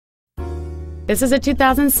This is a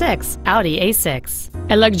 2006 Audi A6,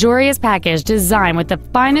 a luxurious package designed with the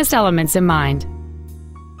finest elements in mind.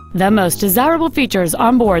 The most desirable features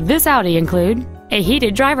on board this Audi include a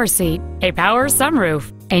heated driver's seat, a power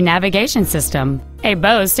sunroof, a navigation system, a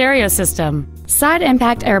Bose stereo system, side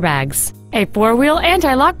impact airbags, a four-wheel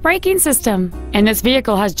anti-lock braking system, and this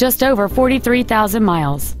vehicle has just over 43,000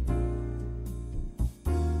 miles.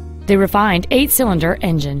 The refined 8-cylinder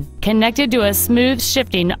engine, connected to a smooth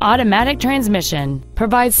shifting automatic transmission,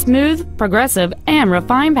 provides smooth, progressive, and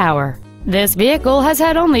refined power. This vehicle has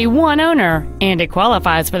had only one owner, and it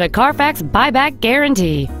qualifies for the Carfax buyback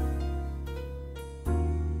guarantee.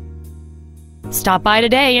 Stop by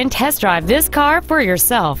today and test drive this car for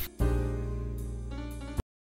yourself.